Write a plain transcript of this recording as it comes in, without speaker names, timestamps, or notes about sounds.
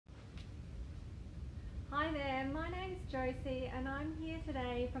Hi there, my name is Josie and I'm here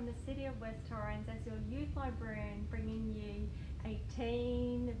today from the City of West Torrens as your Youth Librarian, bringing you a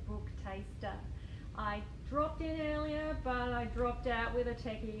teen book taster. I dropped in earlier but I dropped out with a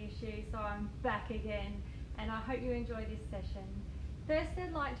techie issue, so I'm back again and I hope you enjoy this session. First,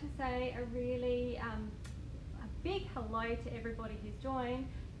 I'd like to say a really a big hello to everybody who's joined,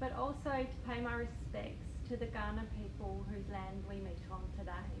 but also to pay my respects to the Kaurna people whose land we meet on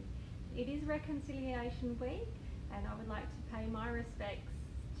today. It is Reconciliation Week and I would like to pay my respects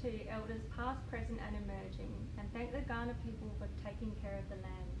to elders past, present and emerging, and thank the Kaurna people for taking care of the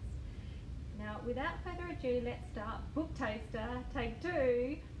lands. Now, without further ado, let's start Book Taster, take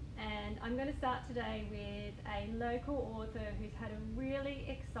 2, and I'm going to start today with a local author who's had a really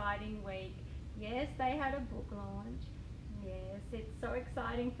exciting week. Yes, they had a book launch. Yes, it's so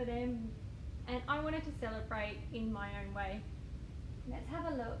exciting for them and I wanted to celebrate in my own way. Let's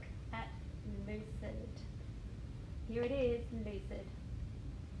have a look at Lucid. Here it is, Lucid.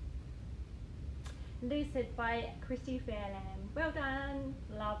 Lucid by Kristy Fairlamb. Well done,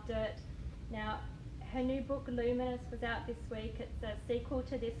 loved it. Now, her new book Luminous was out this week. It's a sequel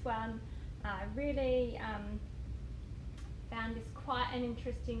to this one. I really found this quite an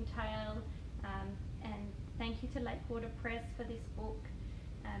interesting tale, and thank you to Lakewater Press for this book.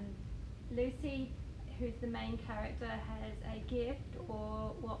 Lucy, who's the main character, has a gift,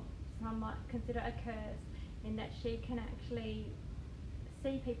 or what some might consider a curse, in that she can actually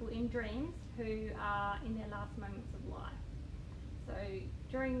see people in dreams who are in their last moments of life. So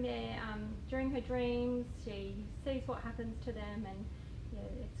during her dreams, she sees what happens to them, and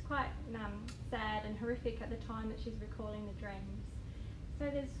yeah, it's quite sad and horrific at the time that she's recalling the dreams. So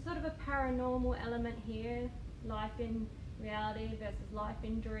there's sort of a paranormal element here, life in reality versus life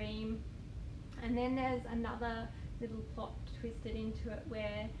in dream. And then there's another little plot twisted into it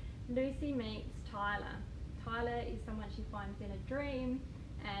where Lucy meets Tyler. Tyler is someone she finds in a dream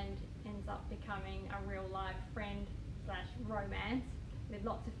and ends up becoming a real life friend / romance, with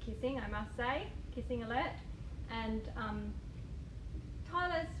lots of kissing, I must say, kissing alert. And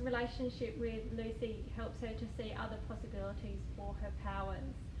Tyler's relationship with Lucy helps her to see other possibilities for her powers.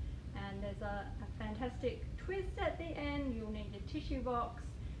 And there's a fantastic twist at the end. You'll need a tissue box.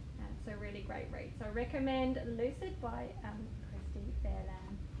 It's a really great read. So I recommend Lucid by Kristy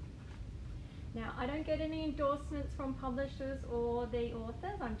Fairlamb. Now, I don't get any endorsements from publishers or the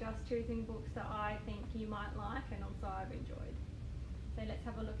authors. I'm just choosing books that I think you might like and also I've enjoyed. So let's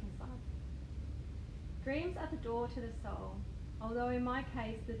have a look inside. Dreams are the door to the soul, although in my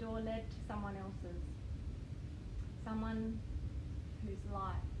case the door led to someone else's. Someone whose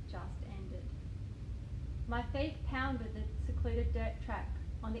life just ended. My feet pounded the secluded dirt track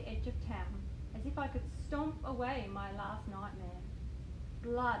on the edge of town, as if I could stomp away my last nightmare.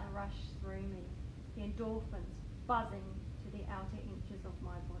 Blood rushed through me, the endorphins buzzing to the outer inches of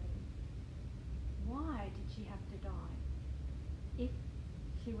my body. Why did she have to die? If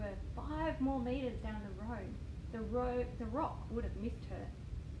she were 5 more metres down the rock would have missed her.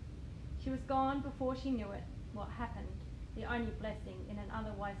 She was gone before she knew it. What happened? The only blessing in an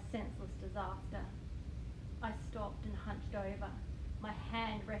otherwise senseless disaster. I stopped and hunched over, my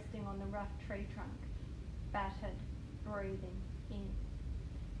hand resting on the rough tree trunk, battered, breathing in,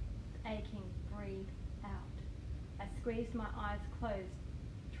 aching, breathe out. I squeezed my eyes closed,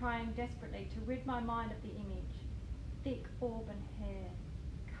 trying desperately to rid my mind of the image. Thick auburn hair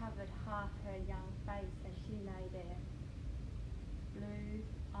covered half her young face as she lay there. Blue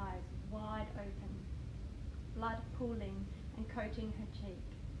eyes wide open, blood pooling and coating her cheek.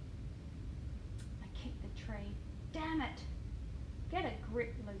 I kicked the tree. Damn it! Get a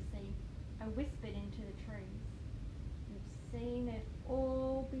grip, Lucy, I whispered into the trees. You've seen it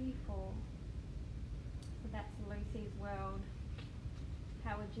all before. So that's Lucy's world.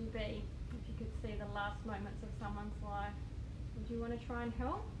 How would you be if you could see the last moments of someone's life? Would you want to try and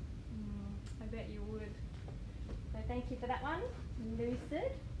help? I bet you would. So thank you for that one,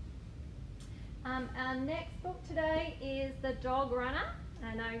 Lucid. Our next book today is The Dog Runner,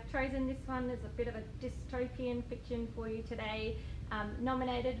 and I've chosen this one as a bit of a dystopian fiction for you today.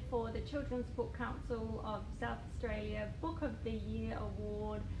 Nominated for the Children's Book Council of South Australia Book of the Year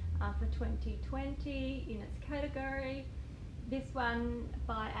Award for 2020 in its category. This one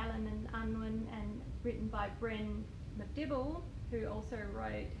by Alan and Unwin and written by Brin, MacDibble, who also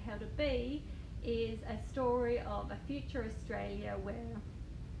wrote How to Be, is a story of a future Australia where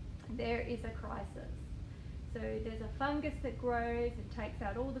there is a crisis. So there's a fungus that grows and takes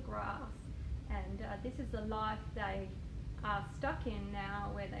out all the grass, and this is the life they are stuck in now,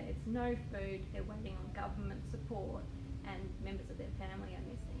 where there's no food, they're waiting on government support, and members of their family are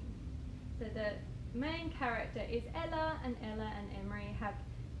missing. So the main character is Ella, and Emery have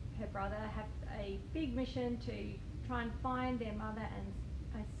her brother have a big mission to try and find their mother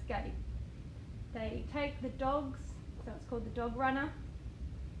and escape. They take the dogs, so it's called the Dog Runner,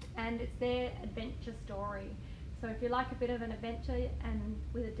 and it's their adventure story. So if you like a bit of an adventure and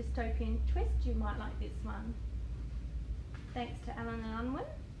with a dystopian twist, you might like this one. Thanks to Alan and Unwin.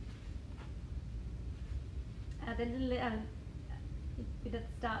 The little bit at the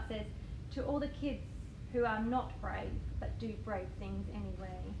start says, to all the kids who are not brave but do brave things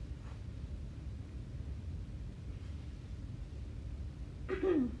anyway.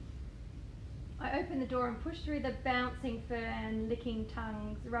 I open the door and push through the bouncing fern, licking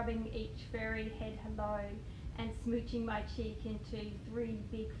tongues, rubbing each furry head hello, and smooching my cheek into 3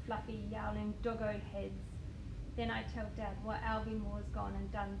 big fluffy yowling doggo heads. Then I tell Dad what Alvin Moore's gone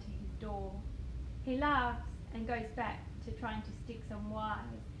and done to his door. He laughs and goes back to trying to stick some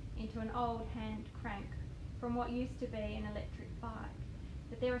wires into an old hand crank from what used to be an electric bike.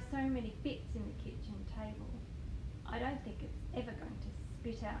 But there are so many bits in the kitchen table. I don't think it's ever going to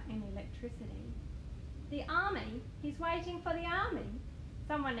spit out any electricity. The army? He's waiting for the army?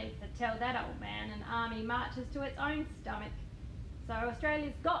 Someone needs to tell that old man an army marches to its own stomach. So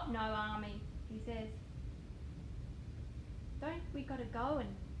Australia's got no army, he says. Don't we gotta go and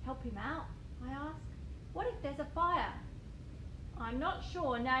help him out? I ask. What if there's a fire? I'm not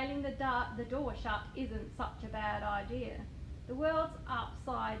sure nailing the door shut isn't such a bad idea. The world's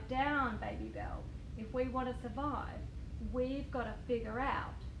upside down, Baby Belle. If we want to survive, we've got to figure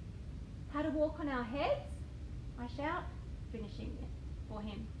out how to walk on our heads, I shout, finishing it for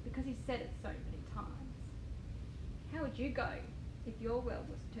him because he's said it so many times. How would you go if your world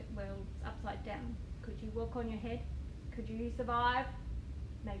was upside down? Could you walk on your head? Could you survive?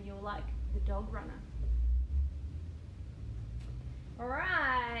 Maybe you're like the Dog Runner.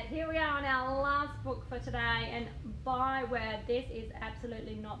 Alright, here we are on our last book for today, and by word, this is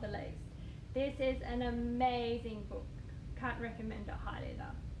absolutely not the least. This is an amazing book. Can't recommend it highly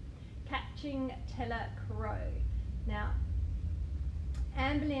enough. Catching Teller Crow. Now,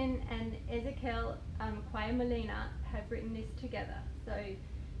 Ambelin and Ezekiel Kwaymullina have written this together. So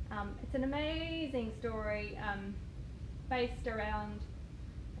it's an amazing story based around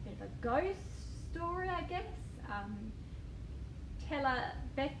a bit of a ghost story, I guess.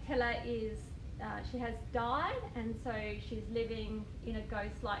 Beth Teller is, she has died, and so she's living in a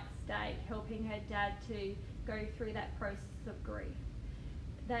ghost-like state, helping her dad to go through that process of grief.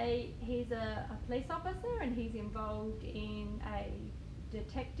 He's a police officer, and he's involved in a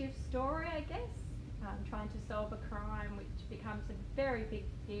detective story, I guess, trying to solve a crime, which becomes a very big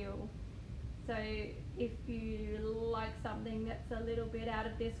deal. So if you like something that's a little bit out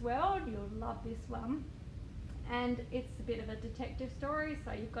of this world, you'll love this one. And it's a bit of a detective story,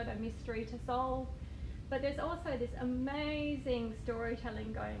 so you've got a mystery to solve. But there's also this amazing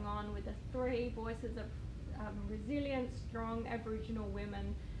storytelling going on with the 3 voices of resilient, strong Aboriginal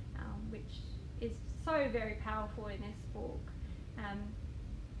women, which is so very powerful in this book.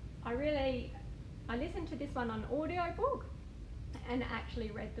 I listened to this one on audiobook and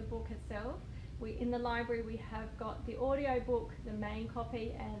actually read the book itself. In the library we have got the audiobook, the main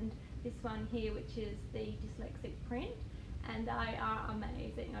copy, and this one here, which is the dyslexic print, and they are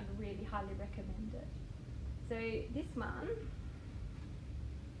amazing. I'd really highly recommend it. So this one,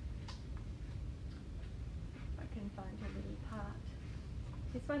 if I can find a little part.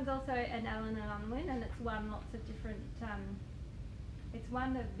 This one's also an Alan and Unwin, and it's won lots of different, it's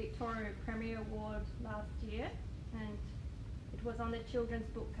won the Victoria Premier Award last year, and it was on the Children's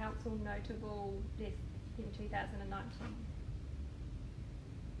Book Council notable list in 2019.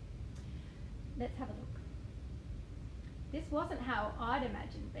 Let's have a look. This wasn't how I'd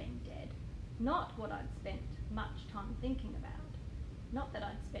imagined being dead. Not what I'd spent much time thinking about. Not that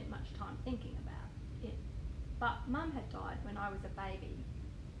I'd spent much time thinking about it. But Mum had died when I was a baby,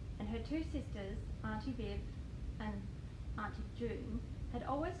 and her 2 sisters, Auntie Viv and Auntie June, had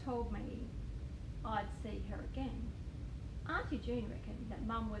always told me I'd see her again. Auntie June reckoned that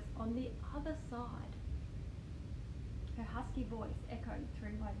Mum was on the other side. Her husky voice echoed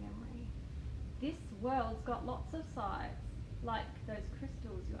through my memory. This world's got lots of sides, like those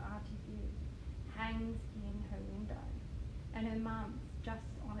crystals your Auntie Viv hangs in her window, and her mum's just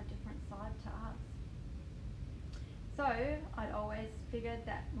on a different side to us. So I'd always figured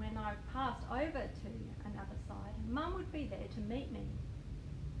that when I passed over to another side, Mum would be there to meet me.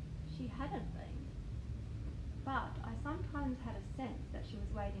 She hadn't been, but I sometimes had a sense that she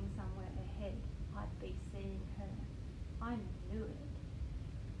was waiting somewhere ahead. I'd be seeing her. I knew it.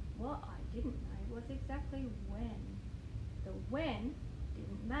 What I didn't know was exactly when. The when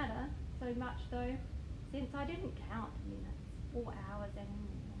didn't matter, so so much though, since I didn't count minutes or hours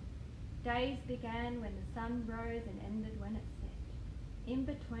anymore. Days began when the sun rose and ended when it set. In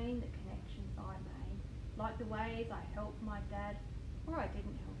between the connections I made, like the ways I helped my dad or I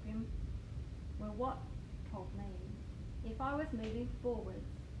didn't help him, were what told me if I was moving forwards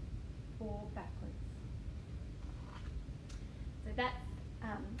or backwards. So that's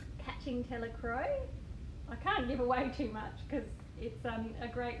Catching Telacrow. I can't give away too much because it's a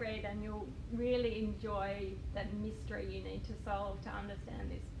great read and you'll really enjoy the mystery you need to solve to understand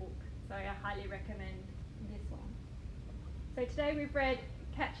this book. So I highly recommend this one. So today we've read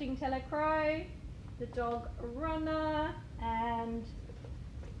Catching Telacrow, The Dog Runner and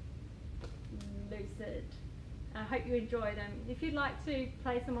Lucid. I hope you enjoy them. If you'd like to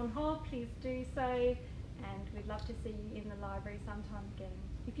place them on hold, please do so, and we'd love to see you in the library sometime again.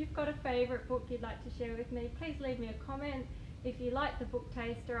 If you've got a favourite book you'd like to share with me, please leave me a comment. If you like the book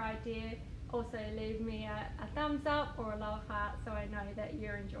taster idea, also leave me a thumbs up or a love heart so I know that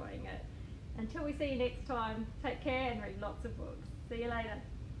you're enjoying it. Until we see you next time, take care and read lots of books. See you later.